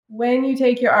when you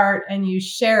take your art and you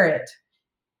share it,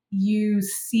 you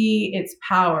see its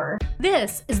power.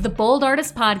 This is the Bold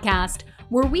Artist Podcast,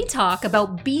 where we talk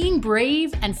about being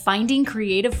brave and finding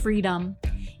creative freedom.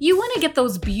 You want to get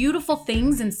those beautiful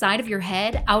things inside of your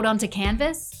head out onto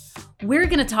canvas? We're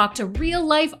going to talk to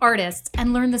real-life artists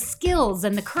and learn the skills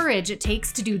and the courage it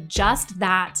takes to do just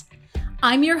that.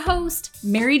 I'm your host,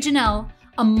 Mary Janelle,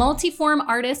 a multi-form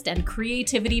artist and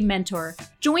creativity mentor,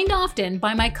 joined often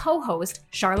by my co-host,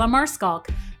 Charla Marskalk,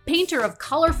 painter of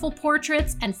colorful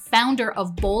portraits and founder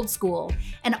of Bold School,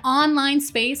 an online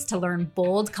space to learn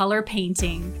bold color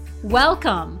painting.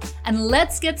 Welcome, and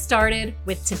let's get started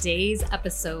with today's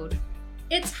episode.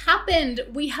 It's happened.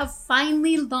 We have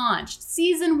finally launched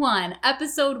Season 1,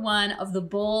 Episode 1 of the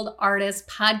Bold Artist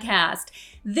Podcast.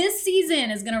 This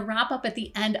season is going to wrap up at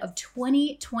the end of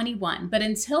 2021, but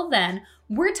until then,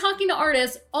 we're talking to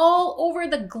artists all over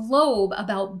the globe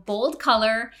about bold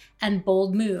color and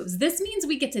bold moves. This means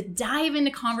we get to dive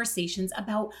into conversations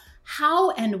about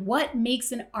how and what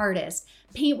makes an artist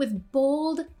paint with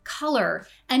bold color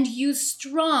and use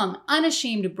strong,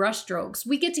 unashamed brushstrokes.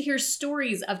 We get to hear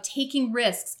stories of taking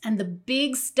risks and the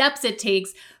big steps it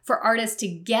takes for artists to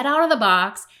get out of the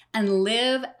box and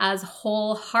live as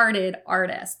wholehearted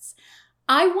artists.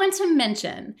 I want to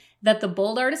mention that the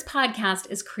Bold Artist Podcast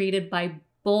is created by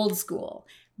Bold School.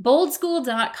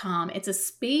 Boldschool.com. It's a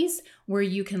space where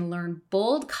you can learn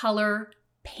bold color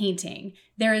painting.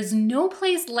 There is no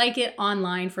place like it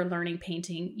online for learning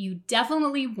painting. You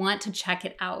definitely want to check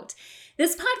it out.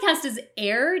 This podcast is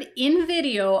aired in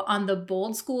video on the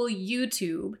Bold School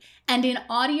YouTube and in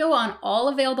audio on all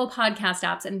available podcast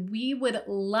apps. And we would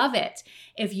love it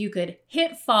if you could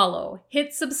hit follow,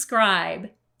 hit subscribe,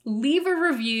 leave a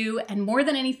review, and more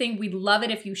than anything, we'd love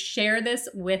it if you share this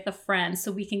with a friend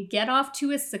so we can get off to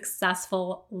a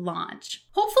successful launch.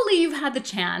 Hopefully you've had the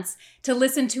chance to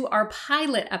listen to our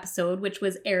pilot episode, which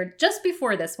was aired just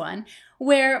before this one,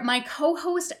 where my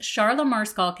co-host Charla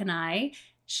Marskalk and I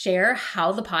share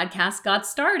how the podcast got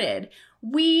started.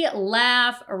 We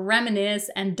laugh, reminisce,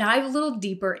 and dive a little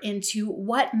deeper into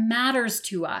what matters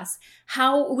to us,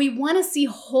 how we want to see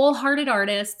wholehearted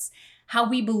artists, how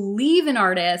we believe in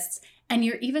artists, and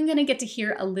you're even going to get to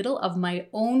hear a little of my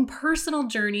own personal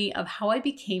journey of how I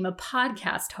became a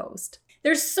podcast host.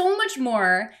 There's so much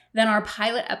more than our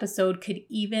pilot episode could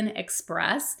even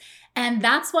express, and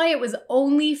that's why it was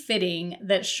only fitting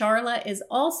that Charla is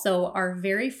also our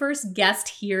very first guest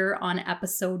here on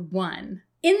episode 1.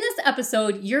 In this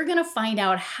episode, you're going to find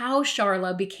out how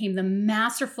Charla became the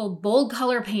masterful bold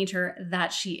color painter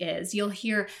that she is. You'll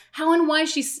hear how and why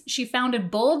she founded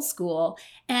Bold School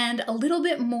and a little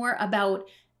bit more about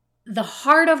the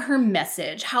heart of her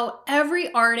message, how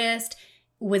every artist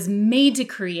was made to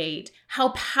create, how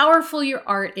powerful your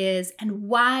art is, and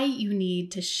why you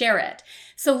need to share it.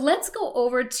 So let's go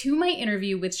over to my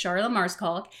interview with Charla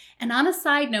Marskalk. And on a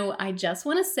side note, I just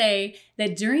want to say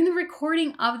that during the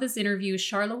recording of this interview,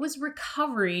 Charla was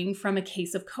recovering from a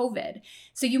case of COVID.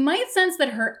 So you might sense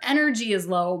that her energy is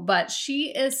low, but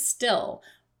she is still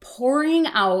pouring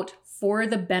out for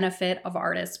the benefit of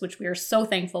artists, which we are so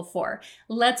thankful for.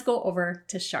 Let's go over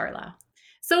to Charla.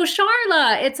 So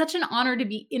Charla, it's such an honor to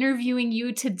be interviewing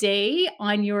you today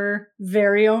on your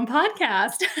very own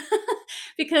podcast.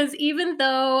 Because even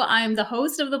though I'm the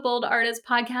host of the Bold Artist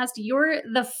Podcast, you're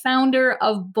the founder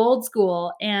of Bold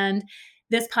School. And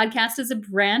this podcast is a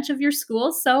branch of your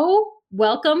school. So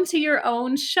welcome to your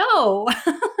own show.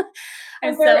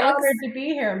 I'm very honored to be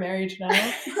here, Mary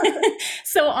Janelle.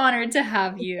 So honored to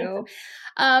have you.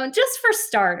 Just for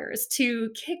starters,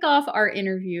 to kick off our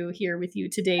interview here with you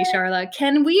today, Charla,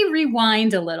 can we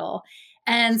rewind a little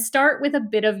and start with a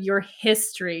bit of your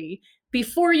history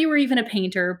before you were even a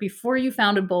painter, before you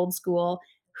founded Bold School?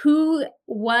 Who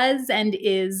was and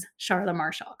is Charla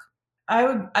Marskalk?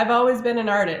 I've always been an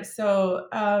artist, so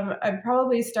I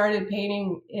probably started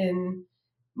painting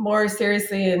more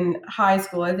seriously in high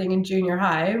school. I think in junior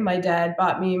high, my dad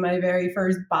bought me my very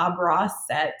first Bob Ross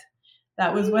set.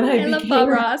 That was when I became Bob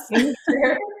Ross.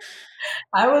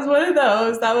 I was one of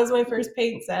those. That was my first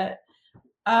paint set.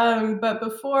 But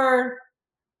before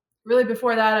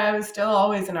that, I was still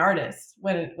always an artist.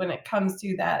 When it comes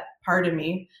to that part of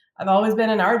me, I've always been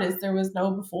an artist. There was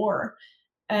no before.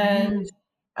 And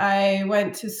I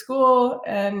went to school,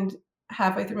 and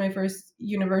halfway through my first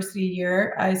university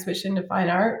year, I switched into fine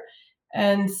art.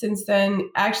 And since then,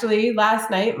 actually last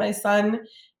night, my son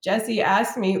Jesse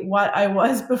asked me what I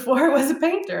was before I was a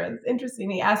painter. It's interesting.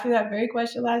 He asked me that very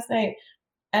question last night.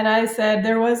 And I said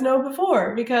there was no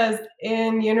before, because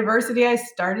in university I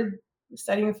started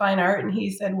studying fine art, and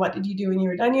he said, what did you do when you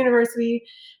were done university?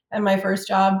 And my first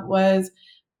job was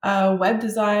web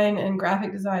design and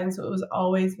graphic design. So it was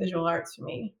always visual arts for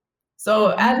me.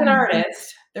 So as an Mhm.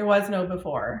 artist, there was no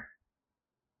before.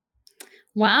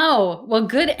 Wow. Well,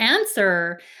 good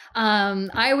answer.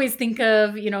 I always think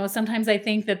of, sometimes I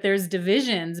think that there's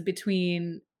divisions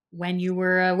between when you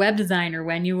were a web designer,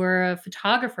 when you were a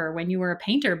photographer, when you were a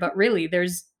painter, but really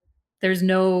there's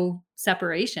no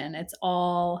separation. It's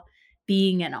all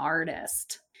being an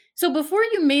artist. So before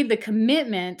you made the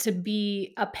commitment to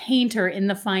be a painter in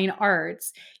the fine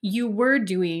arts, you were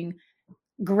doing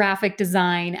graphic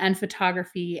design and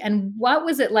photography. And what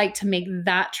was it like to make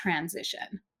that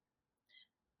transition?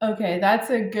 Okay,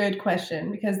 that's a good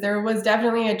question because there was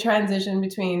definitely a transition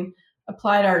between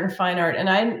applied art and fine art, and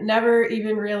I never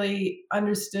even really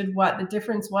understood what the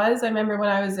difference was. I remember when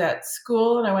I was at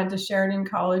school and I went to Sheridan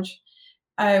College,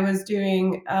 I was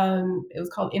doing it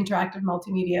was called interactive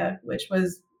multimedia, which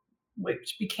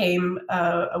became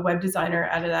a web designer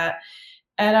out of that.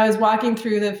 And I was walking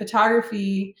through the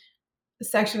photography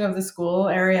section of the school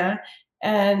area.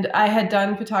 And I had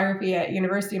done photography at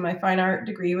university. My fine art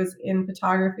degree was in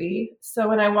photography. So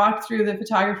when I walked through the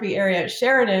photography area at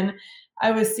Sheridan, I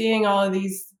was seeing all of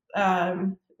these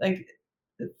like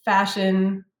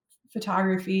fashion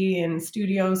photography and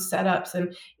studio setups,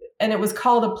 and it was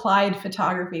called applied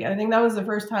photography. I think that was the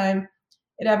first time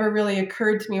it ever really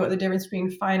occurred to me what the difference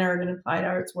between fine art and applied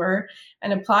arts were.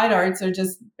 And applied arts are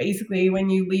just basically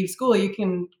when you leave school, you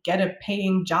can get a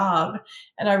paying job.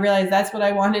 And I realized that's what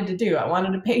I wanted to do. I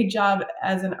wanted a paid job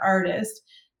as an artist.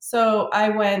 So I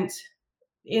went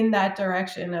in that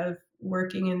direction of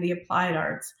working in the applied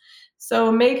arts.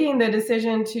 So making the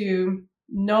decision to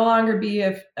no longer be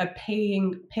a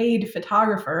paid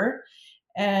photographer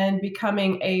and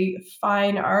becoming a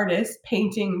fine artist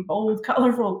painting bold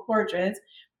colorful portraits,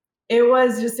 it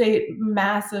was just a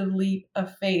massive leap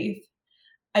of faith.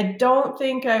 I don't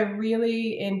think I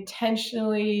really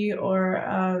intentionally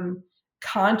or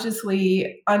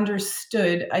consciously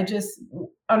understood. I just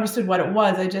understood what it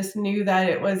was. I just knew that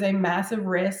it was a massive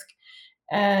risk,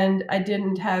 and I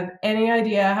didn't have any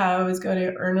idea how I was going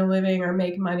to earn a living or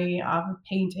make money off of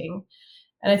painting.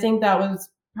 And I think that was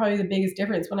probably the biggest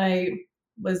difference. When I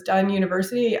was done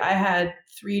university, I had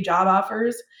 3 job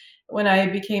offers. When I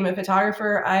became a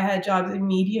photographer, I had jobs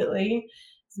immediately.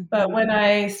 But when Mhm.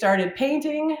 I started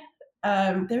painting,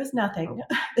 there was nothing.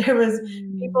 There was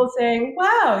Mm. people saying,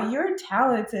 "Wow, you're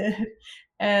talented."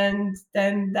 And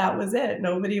then that was it.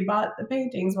 Nobody bought the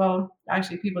paintings. Well,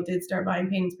 actually, people did start buying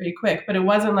paintings pretty quick, but it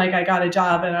wasn't like I got a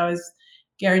job and I was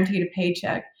guaranteed a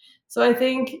paycheck. So I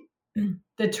think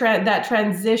that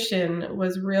transition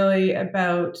was really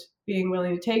about being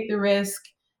willing to take the risk,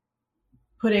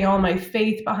 putting all my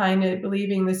faith behind it,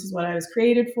 believing this is what I was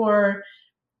created for,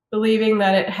 believing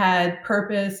that it had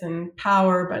purpose and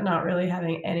power, but not really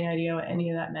having any idea what any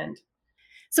of that meant.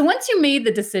 So once you made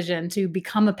the decision to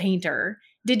become a painter,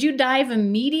 did you dive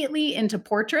immediately into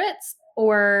portraits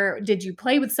or did you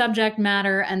play with subject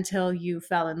matter until you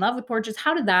fell in love with portraits?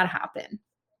 How did that happen?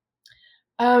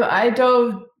 I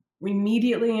dove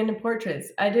immediately into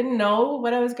portraits. I didn't know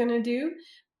what I was going to do.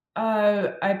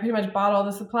 I pretty much bought all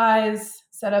the supplies,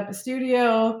 set up a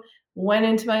studio, went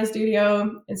into my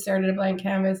studio and started a blank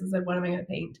canvas and said, "What am I going to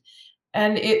paint?"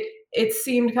 And it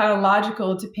seemed kind of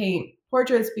logical to paint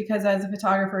portraits because as a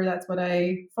photographer, that's what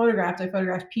I photographed. I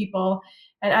photographed people,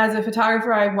 and as a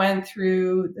photographer, I went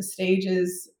through the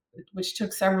stages, which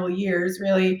took several years,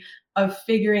 really, of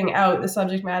figuring out the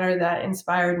subject matter that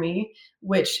inspired me,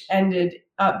 which ended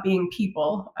up being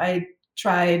people. I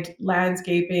tried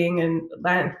landscaping and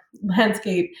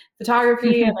landscape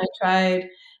photography, and I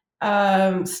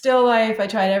tried still life. I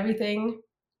tried everything,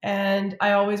 and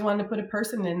I always wanted to put a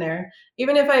person in there.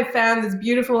 Even if I found this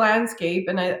beautiful landscape,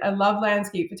 and I love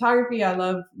landscape photography, I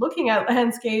love looking at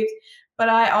landscapes, but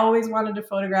I always wanted to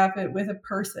photograph it with a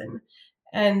person.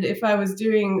 And if I was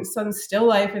doing some still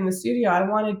life in the studio, I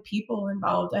wanted people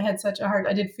involved. I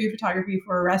did food photography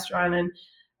for a restaurant, and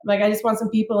like, I just want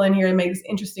some people in here to make this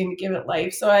interesting to give it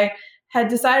life. So I had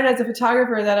decided as a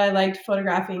photographer that I liked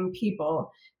photographing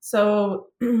people. So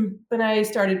when I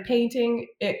started painting,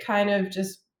 it kind of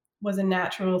just was a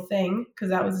natural thing because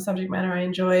that was the subject matter I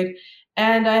enjoyed.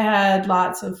 And I had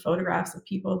lots of photographs of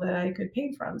people that I could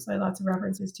paint from. So I had lots of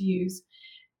references to use.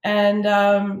 And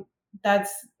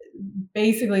that's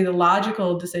basically the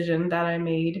logical decision that I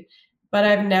made. But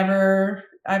I've never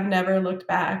looked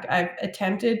back. I've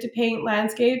attempted to paint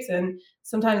landscapes, and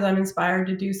sometimes I'm inspired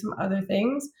to do some other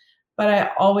things, but I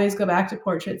always go back to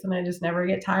portraits, and I just never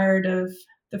get tired of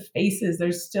the faces.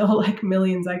 There's still like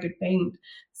millions I could paint.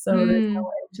 So there's no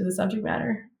Mm. end to the subject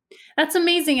matter. That's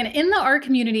amazing. And in the art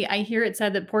community, I hear it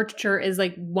said that portraiture is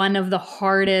like one of the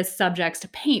hardest subjects to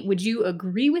paint. Would you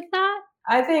agree with that?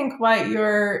 I think what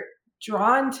you're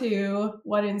drawn to,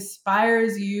 what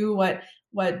inspires you,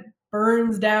 what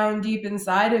burns down deep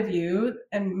inside of you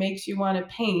and makes you want to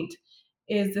paint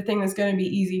is the thing that's going to be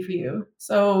easy for you.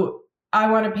 So I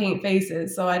want to paint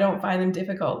faces, so I don't find them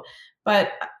difficult.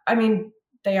 But I mean,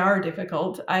 they are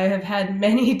difficult. I have had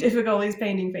many difficulties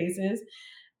painting faces.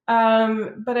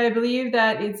 But I believe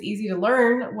that it's easy to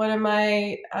learn. One of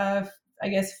my, I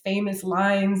guess, famous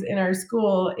lines in our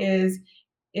school is,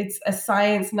 it's a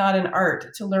science, not an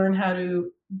art, to learn how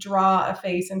to draw a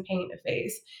face and paint a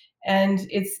face. And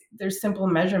there's simple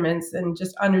measurements, and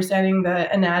just understanding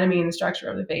the anatomy and the structure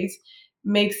of the face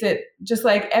makes it just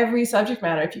like every subject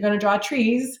matter. If you're going to draw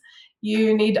trees,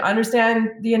 you need to understand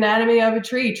the anatomy of a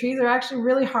tree. Trees are actually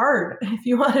really hard. If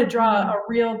you want to draw a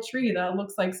real tree that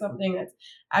looks like something that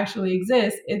actually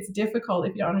exists, it's difficult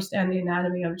if you don't understand the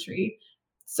anatomy of a tree.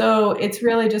 So it's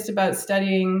really just about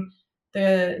studying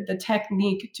the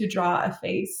technique to draw a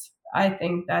face. I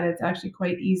think that it's actually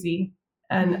quite easy.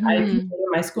 And I teach it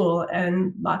in my school,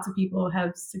 and lots of people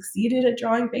have succeeded at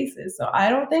drawing faces. So I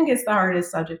don't think it's the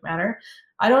hardest subject matter.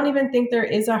 I don't even think there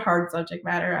is a hard subject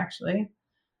matter, actually.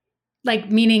 Like,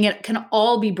 meaning it can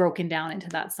all be broken down into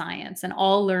that science and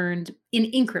all learned in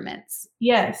increments.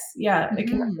 Yes, yeah,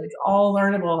 it's all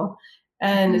learnable,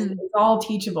 and it's all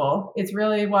teachable. It's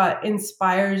really what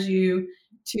inspires you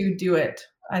to do it,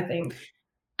 I think.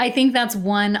 I think that's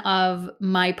one of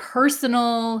my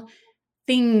personal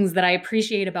things that I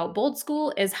appreciate about Bold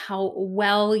School is how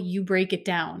well you break it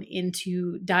down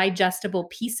into digestible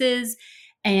pieces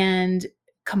and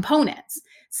components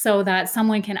so that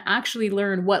someone can actually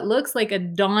learn what looks like a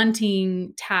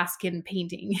daunting task in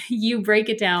painting. You break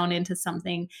it down into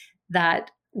something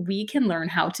that we can learn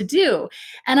how to do.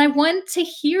 And I want to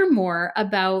hear more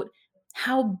about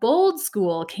how Bold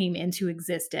School came into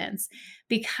existence,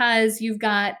 because you've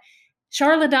got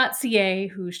Charla.ca,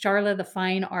 who's Charla, the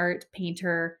fine art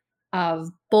painter of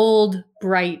bold,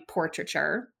 bright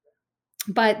portraiture.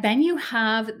 But then you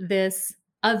have this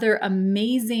other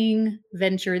amazing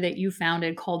venture that you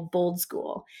founded called Bold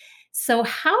School. So,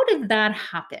 how did that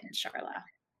happen, Charla?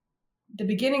 The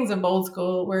beginnings of Bold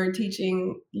School were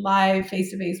teaching live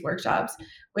face-to-face workshops,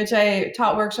 which I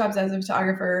taught workshops as a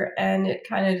photographer, and it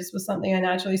kind of just was something I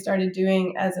naturally started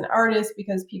doing as an artist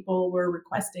because people were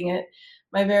requesting it.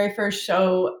 My very first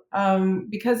show,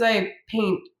 because I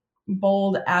paint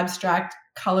bold, abstract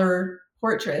color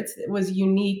portraits, it was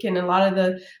unique. And a lot of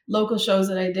the local shows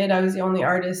that I did, I was the only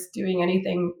artist doing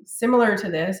anything similar to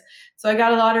this. So I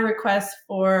got a lot of requests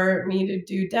for me to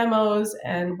do demos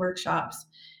and workshops.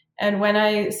 And when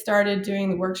I started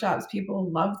doing the workshops,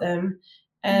 people loved them,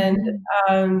 and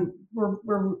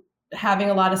were having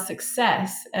a lot of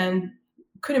success, and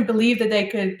couldn't believe that they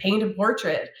could paint a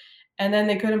portrait. And then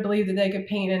they couldn't believe that they could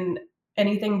paint in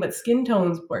anything but skin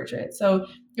tones portrait. So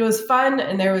it was fun,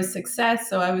 and there was success.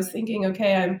 So I was thinking,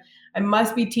 okay, I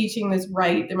must be teaching this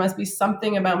right. There must be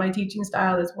something about my teaching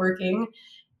style that's working.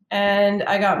 And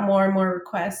I got more and more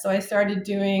requests. So I started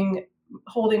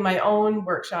holding my own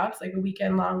workshops, like a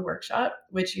weekend long workshop,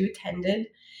 which you attended.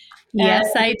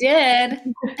 Yes, I did.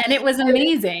 And it was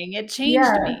amazing. It changed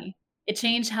Yeah, me. It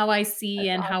changed how I see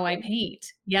and how I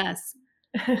paint. Yes.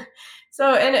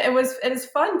 so, and it's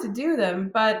fun to do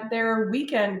them, but they're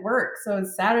weekend work. So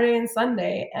it's Saturday and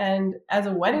Sunday. And as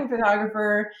a wedding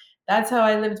photographer, that's how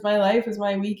I lived my life, as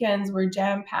my weekends were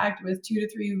jam packed with 2 to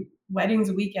 3 weddings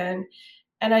a weekend.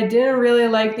 And I didn't really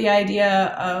like the idea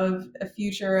of a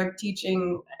future of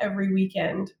teaching every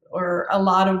weekend or a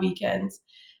lot of weekends.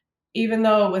 Even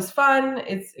though it was fun,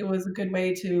 it was a good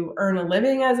way to earn a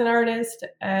living as an artist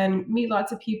and meet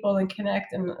lots of people and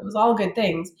connect, and it was all good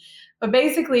things. But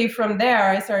basically from there,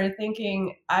 I started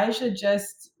thinking I should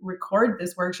just record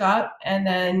this workshop, and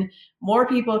then more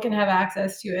people can have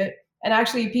access to it. And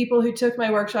actually, people who took my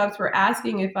workshops were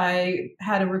asking if I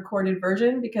had a recorded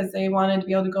version, because they wanted to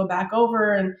be able to go back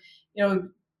over, and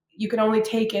you can only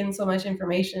take in so much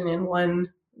information in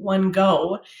one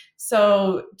go.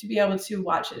 So to be able to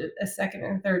watch it a second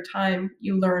and third time,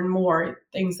 you learn more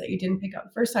things that you didn't pick up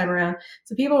the first time around.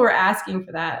 So people were asking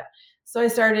for that. So I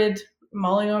started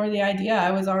mulling over the idea.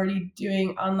 I was already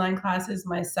doing online classes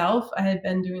myself. I had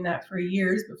been doing that for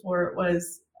years before it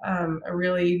was a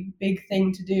really big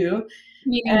thing to do.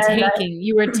 You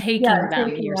were taking them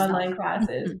taking yourself. online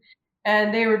classes.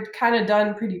 And they were kind of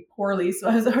done pretty poorly. So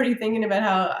I was already thinking about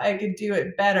how I could do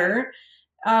it better.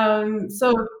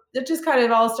 So it just kind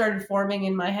of all started forming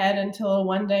in my head until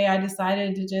one day I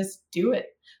decided to just do it.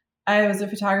 I was a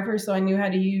photographer, so I knew how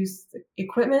to use the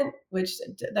equipment, which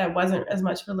that wasn't as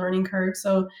much of a learning curve.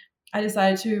 So I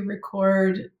decided to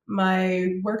record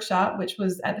my workshop, which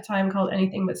was at the time called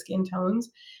Anything But Skin Tones.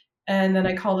 And then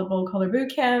I called it Bold Color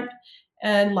Boot Camp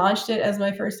and launched it as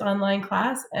my first online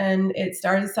class. And it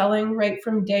started selling right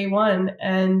from day one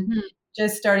and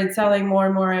just started selling more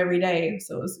and more every day.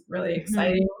 So it was really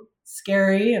exciting,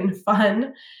 scary, and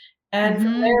fun. And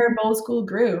from there, Bold School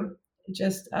grew. It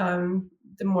just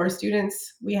the more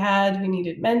students we had, we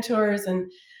needed mentors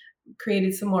and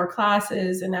created some more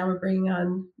classes. And now we're bringing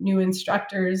on new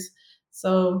instructors.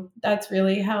 So that's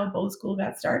really how Bold School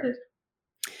got started.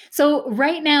 So,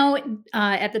 right now,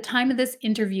 at the time of this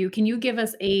interview, can you give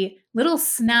us a little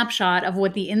snapshot of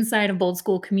what the inside of Bold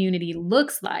School community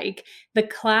looks like, the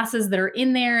classes that are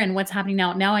in there, and what's happening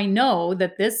now? Now, I know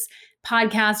that this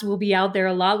podcast will be out there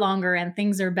a lot longer and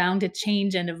things are bound to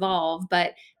change and evolve.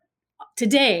 But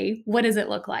today, what does it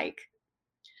look like?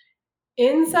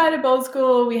 Inside of Bold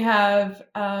School, we have,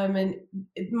 and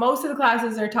most of the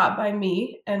classes are taught by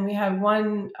me, and we have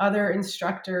one other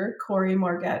instructor, Corey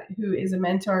Morgette, who is a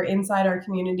mentor inside our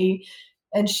community,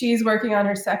 and she's working on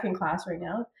her second class right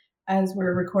now as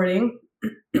we're recording.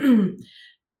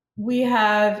 We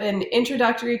have an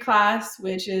introductory class,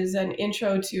 which is an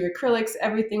intro to acrylics.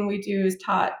 Everything we do is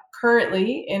taught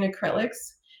currently in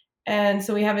acrylics. And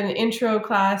so we have an intro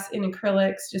class in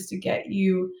acrylics just to get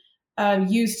you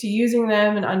used to using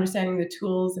them and understanding the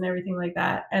tools and everything like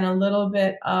that, and a little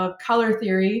bit of color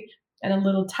theory and a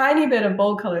little tiny bit of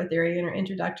bold color theory in our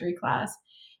introductory class.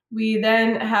 We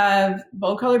then have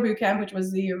Bold Color Bootcamp, which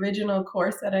was the original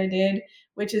course that I did,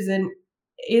 which is an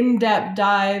in-depth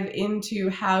dive into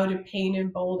how to paint in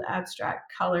bold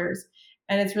abstract colors.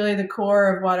 And it's really the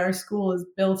core of what our school is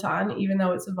built on, even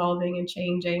though it's evolving and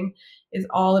changing, is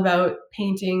all about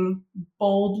painting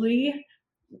boldly,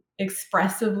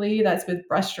 expressively. That's with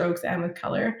brushstrokes and with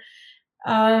color.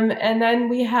 And then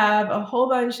we have a whole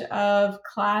bunch of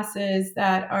classes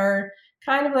that are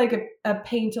kind of like a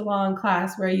paint along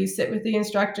class where you sit with the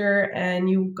instructor and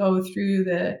you go through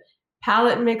the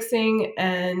palette mixing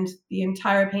and the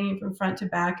entire painting from front to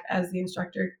back as the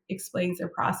instructor explains their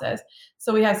process.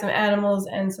 So we have some animals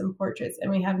and some portraits, and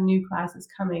we have new classes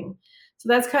coming. So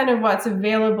that's kind of what's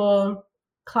available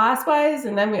class-wise.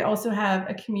 And then we also have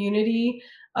a community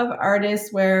of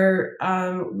artists where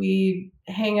we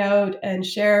hang out and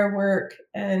share work,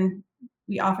 and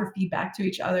we offer feedback to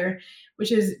each other,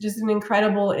 which is just an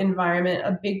incredible environment.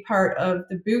 A big part of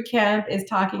the boot camp is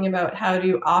talking about how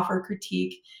to offer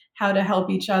critique, how to help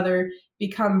each other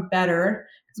become better.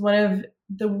 Because one of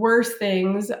the worst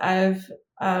things I've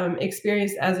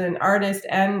experienced as an artist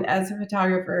and as a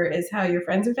photographer is how your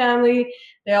friends and family,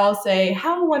 they all say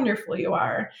how wonderful you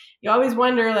are. You always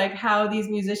wonder like how these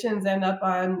musicians end up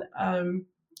on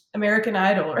American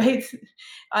Idol, right?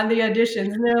 On the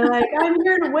auditions, and they're like, I'm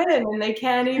here to win, and they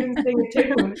can't even sing a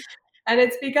tune. And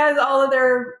it's because all of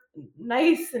their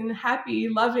nice and happy,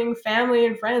 loving family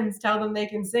and friends tell them they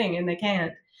can sing, and they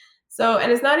can't. So,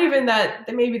 and it's not even that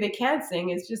maybe they can't sing,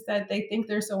 it's just that they think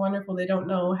they're so wonderful they don't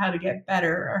know how to get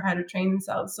better or how to train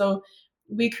themselves. So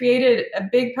we created a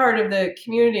big part of the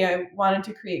community I wanted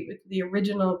to create with the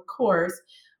original course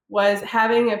was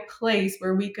having a place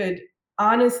where we could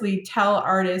honestly tell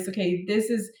artists, okay, this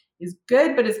is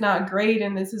good, but it's not great,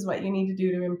 and this is what you need to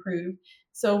do to improve.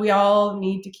 So we all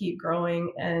need to keep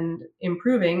growing and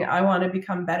improving. I want to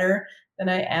become better than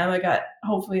I am. I got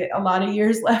hopefully a lot of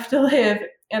years left to live,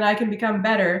 and I can become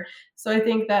better. So I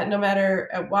think that no matter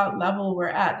at what level we're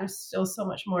at, there's still so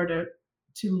much more to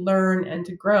learn and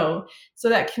to grow. So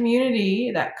that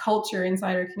community, that culture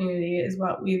inside our community is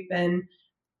what we've been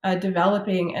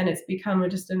developing, and it's become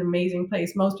just an amazing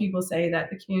place. Most people say that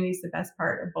the community is the best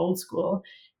part of Bold School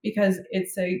because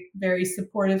it's a very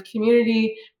supportive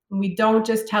community. We don't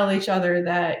just tell each other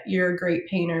that you're a great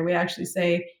painter. We actually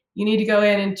say, you need to go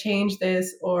in and change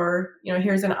this, or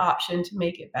here's an option to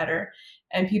make it better.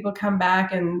 And people come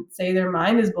back and say their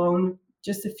mind is blown.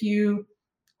 Just a few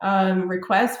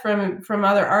requests from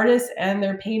other artists, and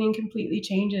their painting completely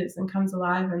changes and comes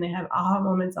alive, and they have aha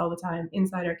moments all the time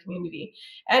inside our community.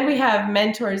 And we have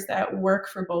mentors that work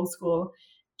for Bold School,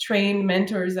 trained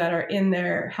mentors that are in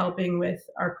there helping with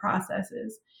our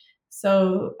processes.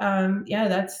 So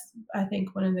that's, I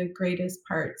think, one of the greatest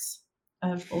parts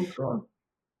of Bold School.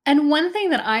 And one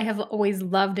thing that I have always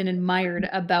loved and admired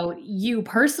about you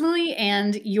personally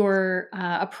and your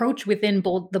approach within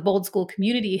the Bold School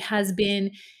community has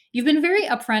been you've been very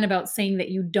upfront about saying that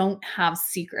you don't have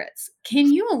secrets.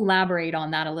 Can you elaborate on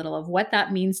that a little of what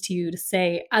that means to you to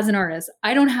say, as an artist,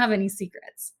 I don't have any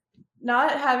secrets?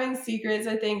 not having secrets,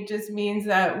 I think, just means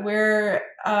that we're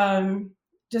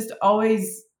just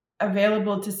always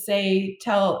available to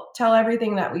tell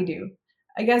everything that we do.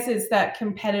 I guess it's that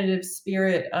competitive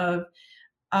spirit of,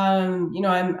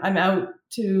 I'm out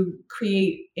to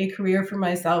create a career for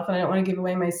myself, and I don't want to give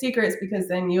away my secrets because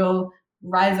then you'll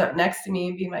rise up next to me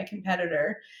and be my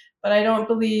competitor. But I don't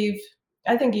believe,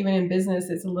 I think even in business,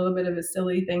 it's a little bit of a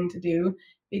silly thing to do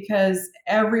because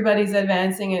everybody's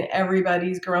advancing and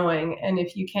everybody's growing. And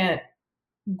if you can't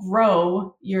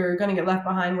grow, you're going to get left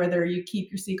behind whether you keep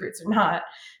your secrets or not.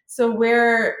 So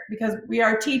because we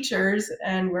are teachers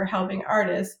and we're helping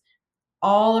artists,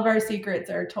 all of our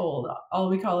secrets are told. All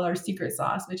we call our secret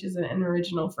sauce, which isn't an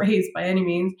original phrase by any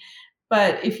means.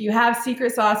 But if you have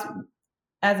secret sauce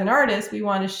as an artist, we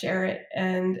want to share it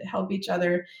and help each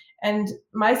other. And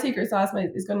my secret sauce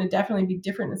is going to definitely be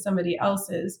different than somebody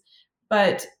else's.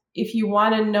 But if you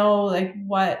want to know like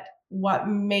what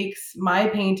makes my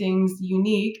paintings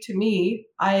unique to me,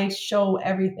 I show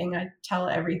everything. I tell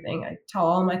everything. I tell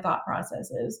all my thought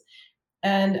processes.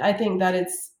 And I think that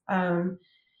it's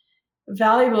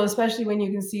valuable, especially when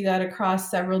you can see that across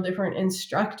several different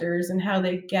instructors and how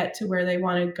they get to where they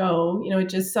want to go. It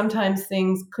just sometimes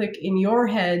things click in your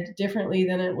head differently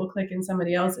than it will click in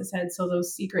somebody else's head. So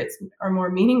those secrets are more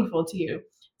meaningful to you.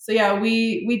 So yeah,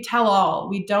 we tell all.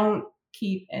 We don't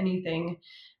keep anything,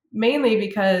 mainly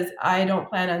because I don't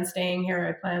plan on staying here.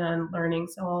 I plan on learning.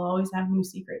 So I'll always have new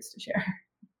secrets to share.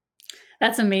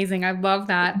 That's amazing. I love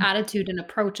that attitude and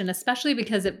approach, and especially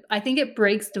because I think it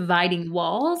breaks dividing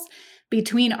walls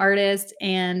between artists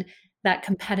and that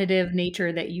competitive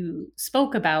nature that you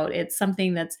spoke about. It's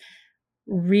something that's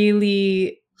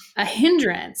really a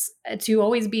hindrance to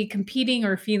always be competing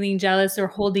or feeling jealous or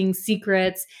holding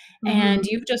secrets. And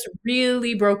you've just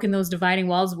really broken those dividing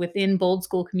walls within Bold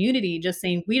School community, just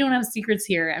saying, we don't have secrets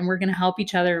here and we're going to help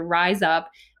each other rise up,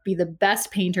 be the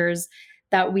best painters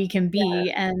that we can be.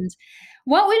 Yeah. And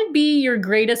what would be your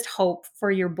greatest hope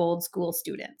for your Bold School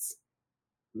students?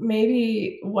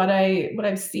 Maybe what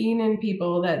I've seen in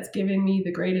people that's given me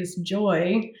the greatest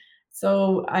joy.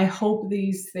 So I hope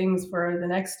these things for the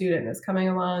next student that's coming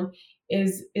along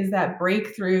is that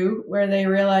breakthrough where they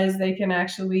realize they can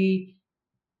actually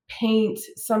paint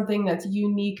something that's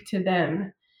unique to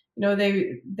them.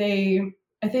 They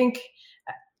I think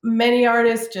many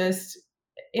artists just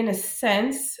in a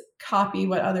sense copy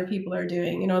what other people are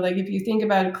doing. Like if you think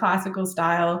about a classical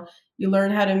style, you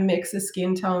learn how to mix a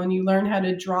skin tone, you learn how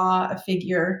to draw a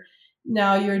figure.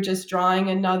 Now you're just drawing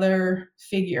another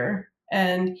figure,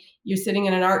 and you're sitting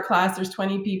in an art class, there's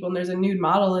 20 people and there's a nude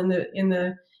model in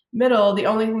the middle. The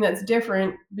only thing that's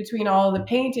different between all the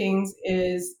paintings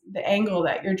is the angle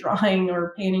that you're drawing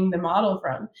or painting the model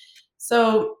from.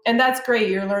 So, and that's great.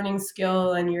 You're learning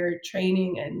skill and you're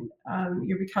training, and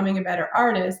you're becoming a better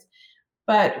artist.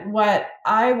 But what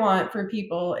I want for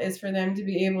people is for them to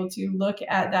be able to look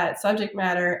at that subject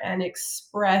matter and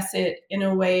express it in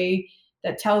a way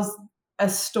that tells a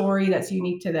story that's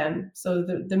unique to them. So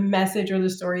the message or the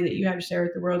story that you have to share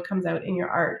with the world comes out in your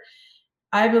art.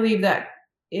 I believe that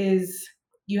is,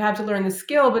 you have to learn the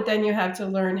skill, but then you have to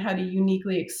learn how to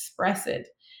uniquely express it.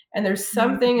 And there's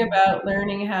something about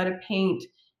learning how to paint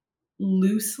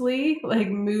loosely, like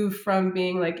move from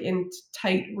being like in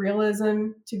tight realism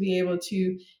to be able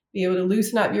to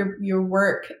loosen up your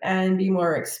work and be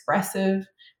more expressive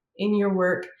in your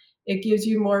work. It gives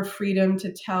you more freedom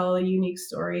to tell a unique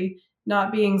story,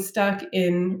 not being stuck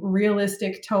in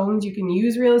realistic tones. You can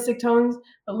use realistic tones,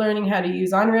 but learning how to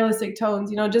use unrealistic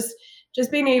tones,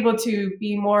 just being able to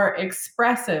be more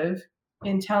expressive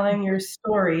in telling your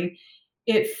story.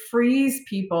 It frees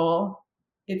people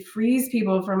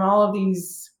from all of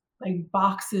these like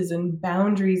boxes and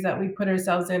boundaries that we put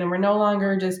ourselves in, and we're no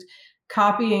longer just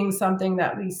copying something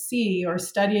that we see or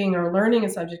studying or learning a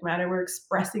subject matter. We're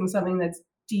expressing something that's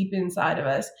deep inside of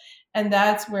us, and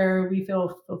that's where we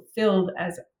feel fulfilled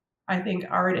as, I think,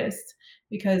 artists,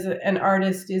 because an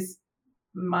artist is,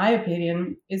 my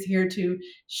opinion, is here to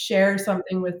share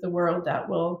something with the world that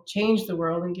will change the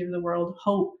world and give the world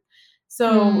hope.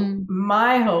 So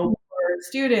my hope for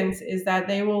students is that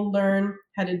they will learn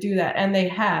how to do that. And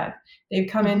they've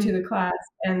come into the class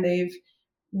and they've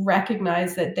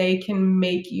recognized that they can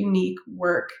make unique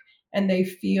work and they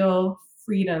feel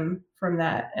freedom from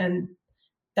that. And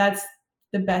that's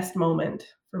the best moment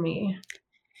for me.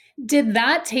 Did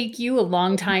that take you a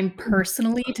long time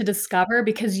personally to discover?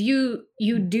 Because you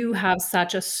do have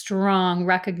such a strong,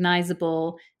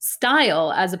 recognizable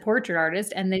style as a portrait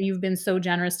artist, and then you've been so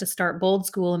generous to start Bold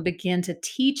School and begin to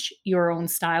teach your own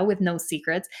style with no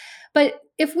secrets. But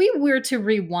if we were to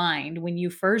rewind when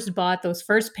you first bought those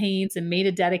first paints and made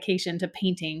a dedication to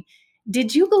painting,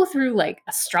 did you go through like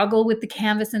a struggle with the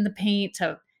canvas and the paint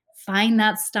to find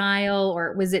that style,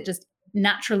 or was it just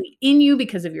naturally in you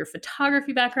because of your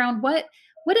photography background? What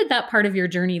did that part of your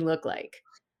journey look like?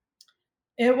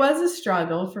 It was a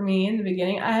struggle for me in the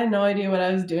beginning. I had no idea what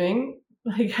I was doing.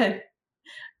 Like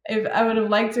if I would have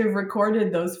liked to have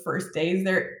recorded those first days,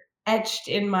 they're etched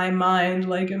in my mind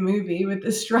like a movie with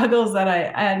the struggles that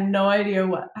I had no idea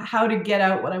how to get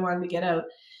out what I wanted to get out.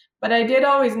 But I did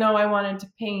always know I wanted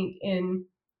to paint in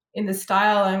the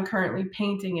style I'm currently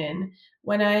painting in.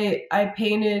 When I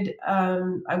painted,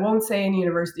 I won't say in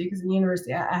university because in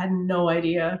university I had no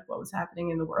idea what was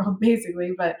happening in the world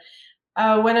basically. But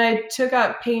when I took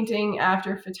up painting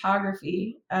after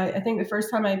photography, I think the first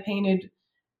time I painted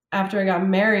after I got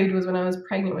married was when I was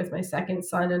pregnant with my second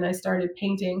son and I started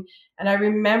painting. And I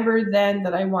remember then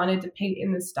that I wanted to paint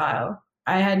in this style.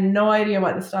 I had no idea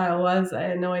what the style was. I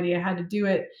had no idea how to do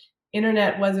it.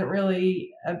 Internet wasn't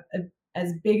really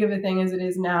as big of a thing as it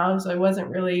is now. So I wasn't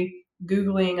really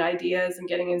Googling ideas and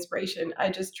getting inspiration.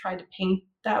 I just tried to paint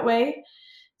that way.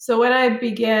 So when I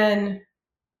began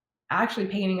actually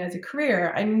painting as a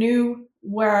career, I knew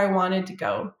where I wanted to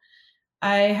go.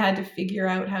 I had to figure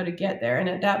out how to get there. And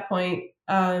at that point,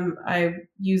 I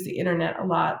used the internet a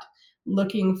lot,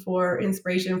 looking for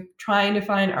inspiration, trying to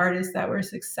find artists that were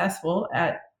successful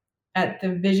at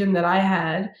the vision that I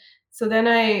had. So then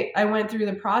I went through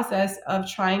the process of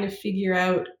trying to figure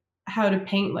out how to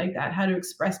paint like that, how to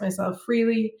express myself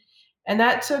freely. And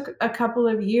that took a couple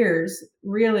of years,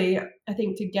 really, I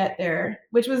think, to get there,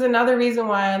 which was another reason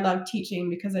why I love teaching,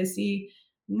 because I see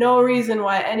no reason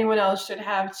why anyone else should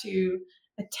have to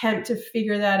attempt to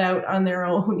figure that out on their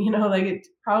own. Like it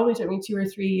probably took me 2 or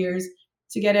 3 years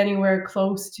to get anywhere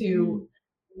close Mm. to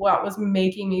what was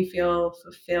making me feel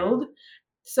fulfilled.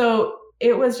 So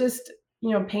it was just,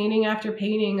 painting after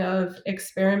painting of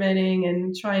experimenting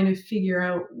and trying to figure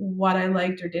out what I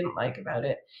liked or didn't like about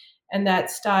it. And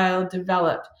that style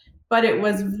developed. But it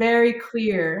was very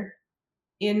clear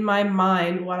in my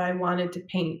mind what I wanted to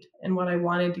paint and what I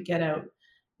wanted to get out.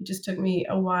 It just took me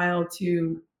a while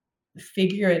to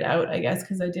figure it out, I guess,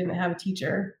 because I didn't have a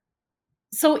teacher.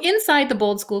 So inside the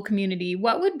Bold School community,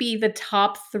 what would be the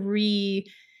top 3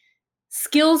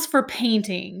 skills for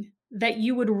painting that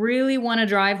you would really want to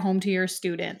drive home to your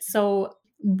students? So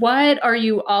what are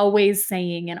you always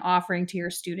saying and offering to your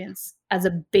students as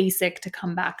a basic to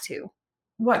come back to?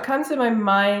 What comes to my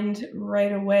mind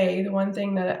right away, the one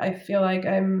thing that I feel like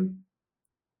I'm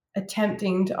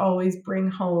attempting to always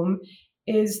bring home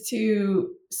is to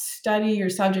study your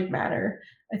subject matter.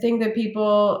 I think that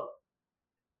people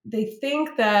they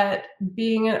think that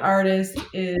being an artist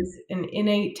is an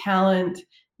innate talent.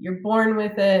 You're born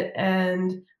with it,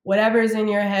 and whatever's in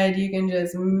your head, you can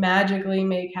just magically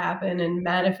make happen and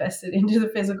manifest it into the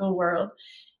physical world.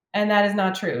 And that is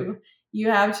not true. You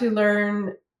have to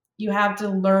learn. You have to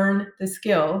learn the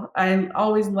skill. I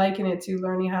always liken it to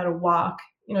learning how to walk.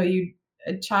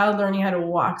 A child learning how to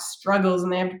walk struggles,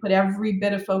 and they have to put every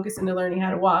bit of focus into learning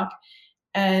how to walk.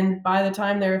 And by the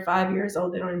time they're 5 years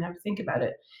old, they don't even have to think about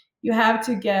it. You have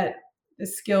to get the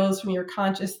skills from your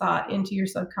conscious thought into your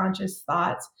subconscious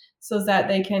thoughts so that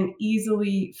they can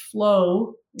easily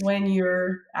flow when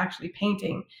you're actually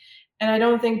painting. And I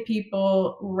don't think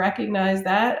people recognize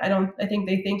that. I think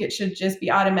they think it should just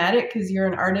be automatic because you're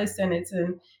an artist and it's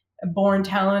a born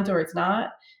talent or it's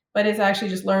not, but it's actually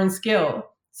just learned skill.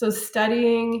 So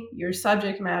studying your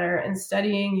subject matter and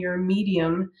studying your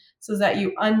medium so that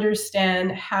you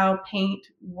understand how paint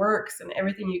works and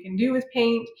everything you can do with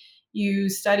paint. You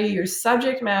study your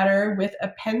subject matter with a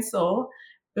pencil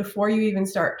before you even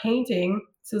start painting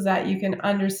so that you can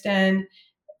understand.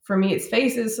 For me, it's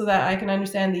faces so that I can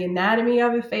understand the anatomy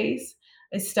of a face.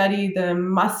 I study the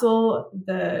muscle,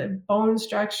 the bone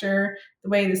structure, the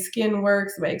way the skin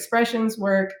works, the way expressions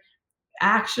work.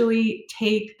 Actually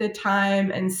take the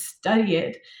time and study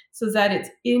it so that it's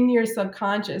in your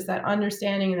subconscious, that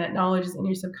understanding and that knowledge is in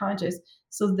your subconscious.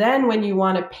 So then when you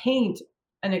want to paint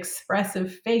an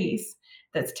expressive face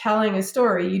that's telling a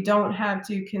story, you don't have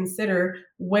to consider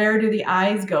where do the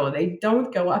eyes go. They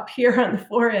don't go up here on the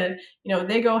forehead.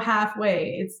 They go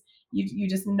halfway. It's you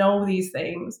just know these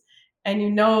things. And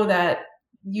you know that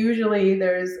usually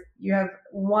you have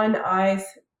one eye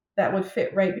that would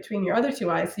fit right between your other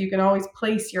two eyes. So you can always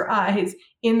place your eyes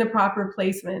in the proper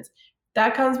placement.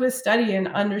 that comes with study and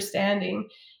understanding.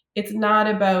 It's not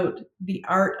about the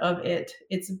art of it,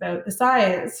 it's about the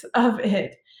science of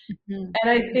it. Mhm. And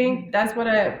I think that's what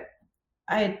I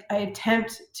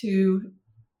attempt to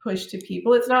push to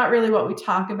people. It's not really what we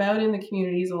talk about in the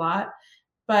communities a lot,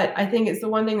 but I think it's the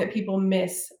one thing that people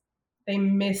miss. They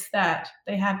miss that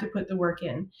they have to put the work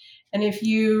in. And if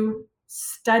you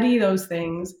study those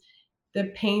things,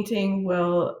 the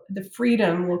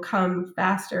freedom will come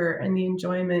faster, and the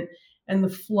enjoyment and the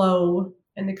flow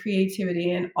and the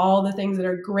creativity and all the things that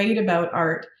are great about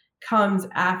art comes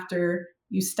after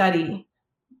you study.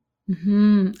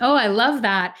 Oh, I love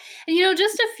that. And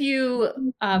just a few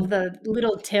of the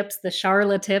little tips, the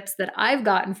Charla tips that I've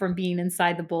gotten from being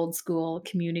inside the Bold School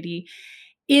community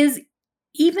is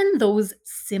even those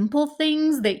simple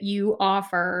things that you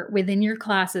offer within your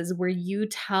classes where you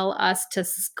tell us to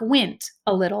squint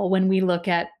a little when we look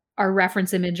at our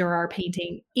reference image or our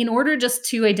painting in order just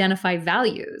to identify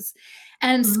values.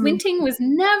 And Mhm. squinting was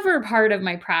never part of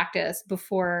my practice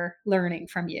before learning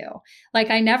from you.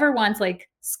 Like I never once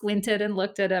squinted and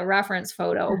looked at a reference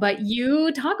photo, but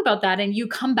you talk about that and you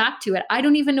come back to it. I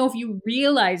don't even know if you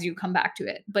realize you come back to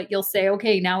it, but you'll say,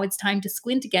 okay, now it's time to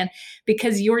squint again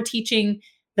because you're teaching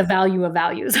the value of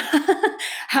values,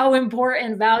 how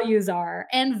important values are.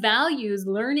 And values,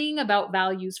 learning about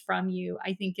values from you,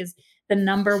 I think is the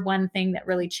number one thing that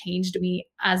really changed me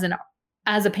as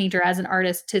a painter, as an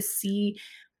artist, to see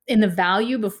in the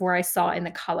value before I saw in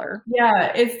the color.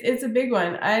 Yeah, it's a big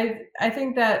one. I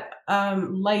think that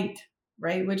light,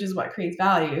 right, which is what creates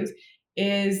values,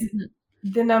 is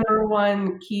Mhm. the number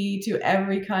one key to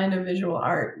every kind of visual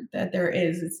art that there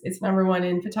is. It's number one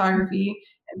in photography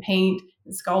and paint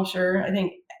and sculpture. I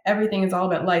think everything is all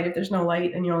about light. If there's no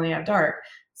light, then you only have dark.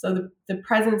 So the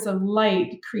presence of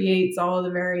light creates all of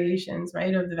the variations,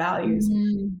 right, of the values.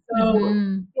 Mhm. So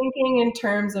Mhm. thinking in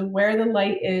terms of where the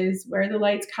light is, where the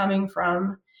light's coming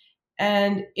from,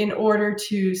 and in order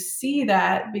to see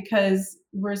that, because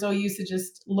we're so used to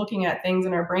just looking at things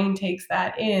and our brain takes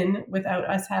that in without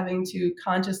us having to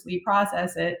consciously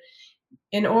process it,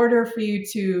 in order for you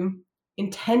to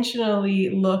intentionally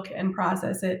look and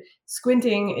process it,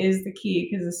 squinting is the key,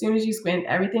 because as soon as you squint,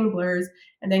 everything blurs,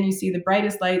 and then you see the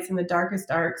brightest lights and the darkest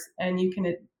darks, and you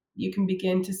can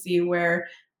begin to see where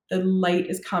the light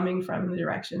is coming from in the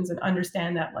directions and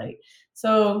understand that light.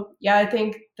 So yeah, I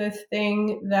think the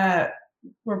thing that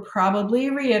we're probably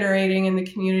reiterating in the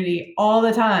community all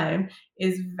the time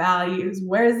is values.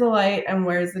 Where's the light and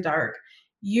where's the dark?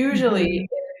 Usually, Mhm.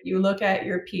 if you look at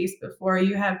your piece before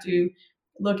you have to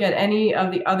look at any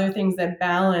of the other things that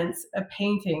balance a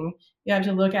painting, you have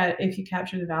to look at if you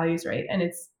capture the values right. And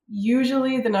it's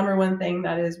usually the number one thing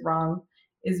that is wrong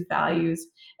is values.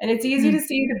 And it's easy to Mhm.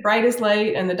 see the brightest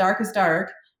light and the darkest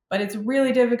dark, but it's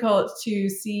really difficult to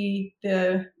see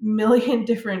the million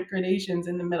different gradations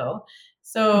in the middle.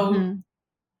 So Mhm.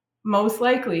 most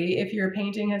likely, if your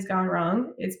painting has gone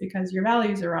wrong, it's because your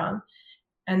values are wrong.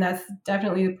 And that's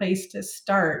definitely the place to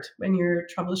start when you're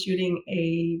troubleshooting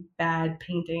a bad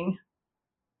painting.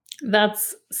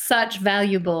 That's such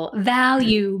valuable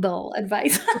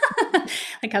advice.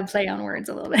 Like I play on words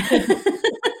a little bit.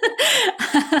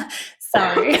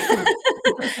 Sorry.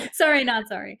 Sorry, not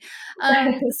sorry.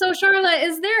 So Charlotte,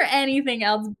 is there anything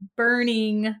else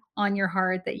burning on your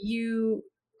heart that you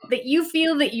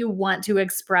feel that you want to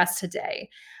express today?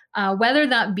 Whether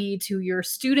that be to your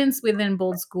students within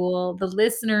Bold School, the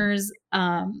listeners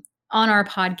on our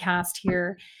podcast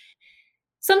here,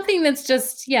 something that's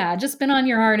just been on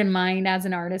your heart and mind as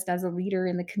an artist, as a leader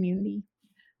in the community.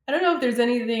 I don't know if there's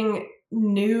anything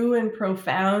new and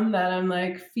profound that I'm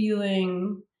like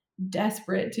feeling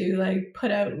desperate to like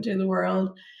put out into the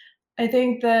world. I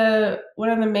think the one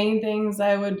of the main things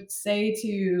I would say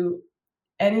to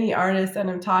any artist that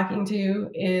I'm talking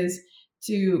to is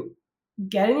to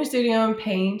get in your studio and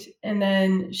paint, and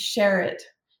then share it.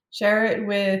 Share it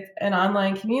with an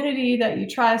online community that you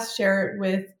trust. Share it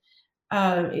with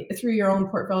through your own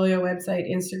portfolio website,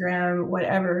 Instagram,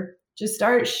 whatever. Just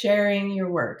start sharing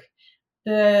your work.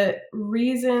 The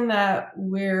reason that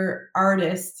we're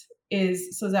artists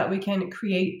is so that we can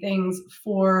create things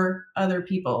for other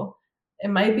people. It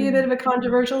might be a bit Mm. of a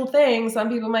controversial thing. Some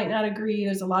people might not agree.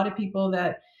 There's a lot of people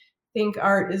that think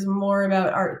art is more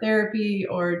about art therapy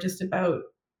or just about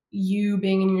you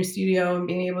being in your studio and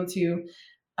being able to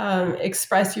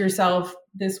express yourself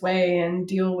this way and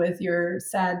deal with your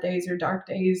sad days or dark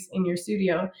days in your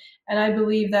studio. And I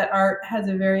believe that art has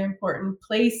a very important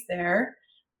place there.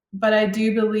 But I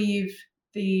do believe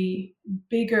the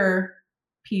bigger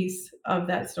piece of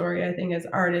that story, I think, as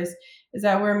artists, is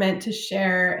that we're meant to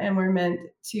share and we're meant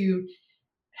to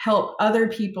help other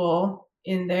people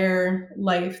in their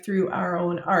life through our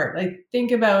own art. Like,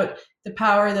 think about the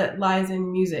power that lies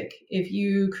in music. If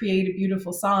you create a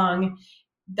beautiful song,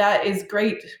 that is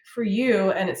great for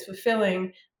you and it's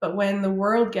fulfilling, but when the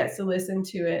world gets to listen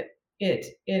to it,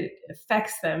 it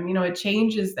affects them. It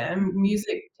changes them.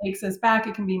 Music takes us back.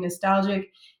 It can be nostalgic.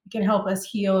 It can help us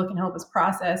heal. It can help us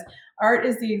process. Art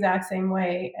is the exact same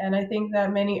way, and I think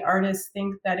that many artists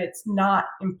think that it's not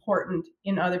important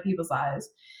in other people's lives.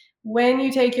 When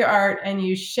you take your art and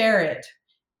you share it,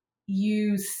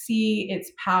 you see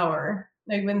its power.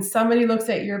 Like, when somebody looks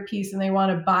at your piece and they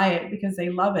want to buy it because they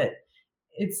love it,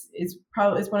 it's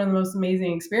one of the most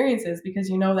amazing experiences, because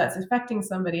that's affecting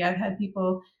somebody. I've had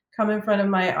people come in front of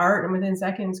my art and within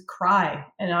seconds cry,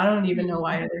 and I don't even know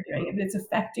why they're doing it, but it's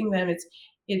affecting them.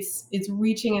 It's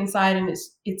reaching inside, and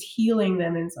it's healing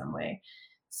them in some way.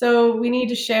 So we need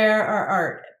to share our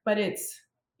art, but it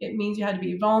means you had to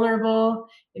be vulnerable.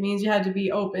 It means you had to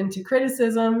be open to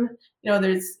criticism.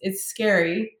 It's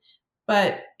scary,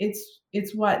 but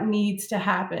it's what needs to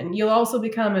happen. You'll also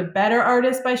become a better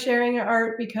artist by sharing your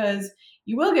art, because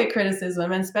you will get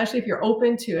criticism, and especially if you're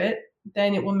open to it,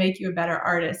 then it will make you a better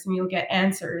artist and you'll get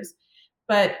answers.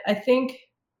 But I think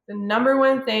the number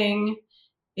one thing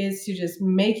is to just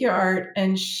make your art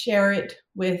and share it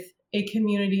with a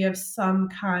community of some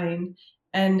kind.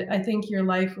 And I think your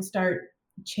life will start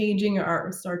changing, your art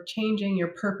will start changing, your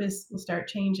purpose will start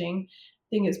changing. I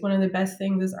think it's one of the best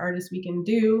things as artists we can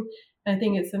do. I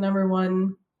think it's the number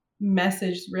one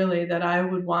message, really, that I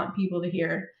would want people to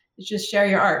hear. Is just share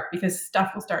your art, because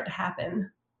stuff will start to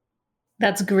happen.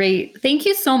 That's great. Thank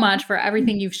you so much for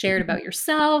everything you've shared about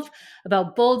yourself,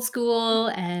 about Bold School,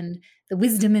 and the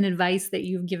wisdom and advice that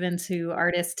you've given to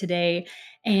artists today,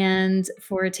 and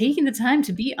for taking the time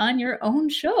to be on your own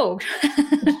show,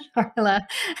 Charla.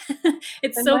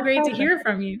 It's and so great to hear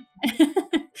from you.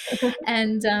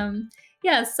 And so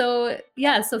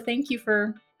thank you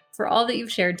for all that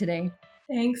you've shared today.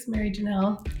 Thanks, Mary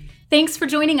Janelle. Thanks for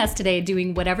joining us today,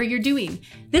 doing whatever you're doing.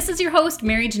 This is your host,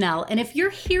 Mary Janelle, and if you're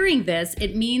hearing this,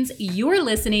 it means you're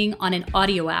listening on an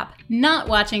audio app, not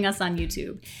watching us on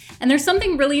YouTube. And there's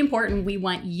something really important we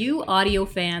want you audio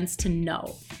fans to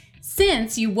know.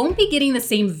 Since you won't be getting the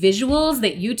same visuals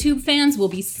that YouTube fans will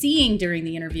be seeing during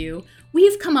the interview,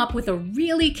 we've come up with a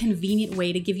really convenient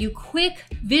way to give you quick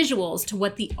visuals to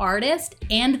what the artist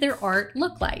and their art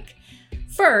look like.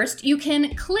 First, you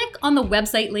can click on the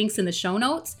website links in the show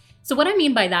notes. So what I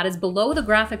mean by that is, below the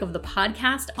graphic of the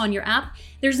podcast on your app,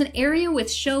 there's an area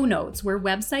with show notes where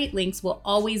website links will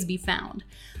always be found.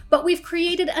 But we've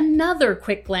created another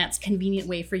quick glance convenient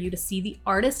way for you to see the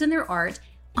artist and their art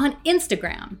on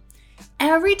Instagram.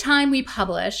 Every time we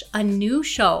publish a new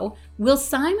show, we'll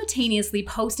simultaneously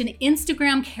post an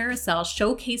Instagram carousel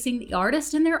showcasing the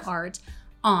artist and their art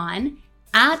on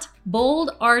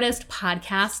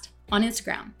 @BoldArtistPodcast on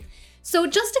Instagram. So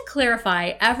just to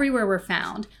clarify everywhere we're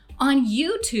found, on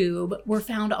YouTube, we're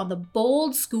found on the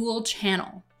Bold School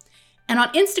channel. And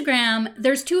on Instagram,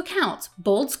 there's two accounts,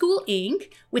 Bold School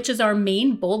Inc., which is our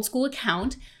main Bold School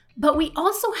account, but we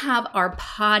also have our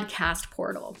podcast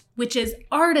portal, which is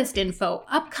artist info,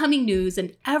 upcoming news,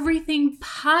 and everything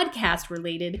podcast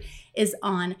related is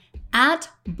on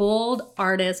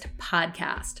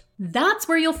 @BoldArtistPodcast. That's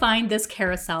where you'll find this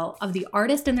carousel of the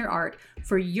artist and their art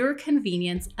for your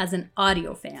convenience as an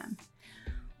audio fan.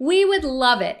 We would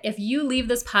love it if you leave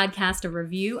this podcast a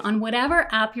review on whatever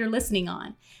app you're listening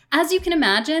on. As you can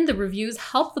imagine, the reviews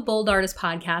help the Bold Artist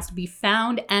Podcast be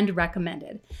found and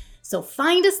recommended. So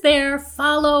find us there,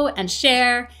 follow, and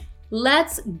share.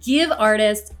 Let's give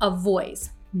artists a voice.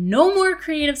 No more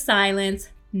creative silence,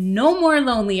 no more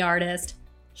lonely artist.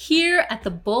 Here at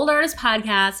the Bold Artist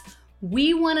Podcast,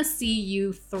 we want to see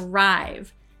you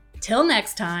thrive. Till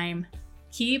next time,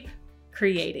 keep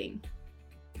creating.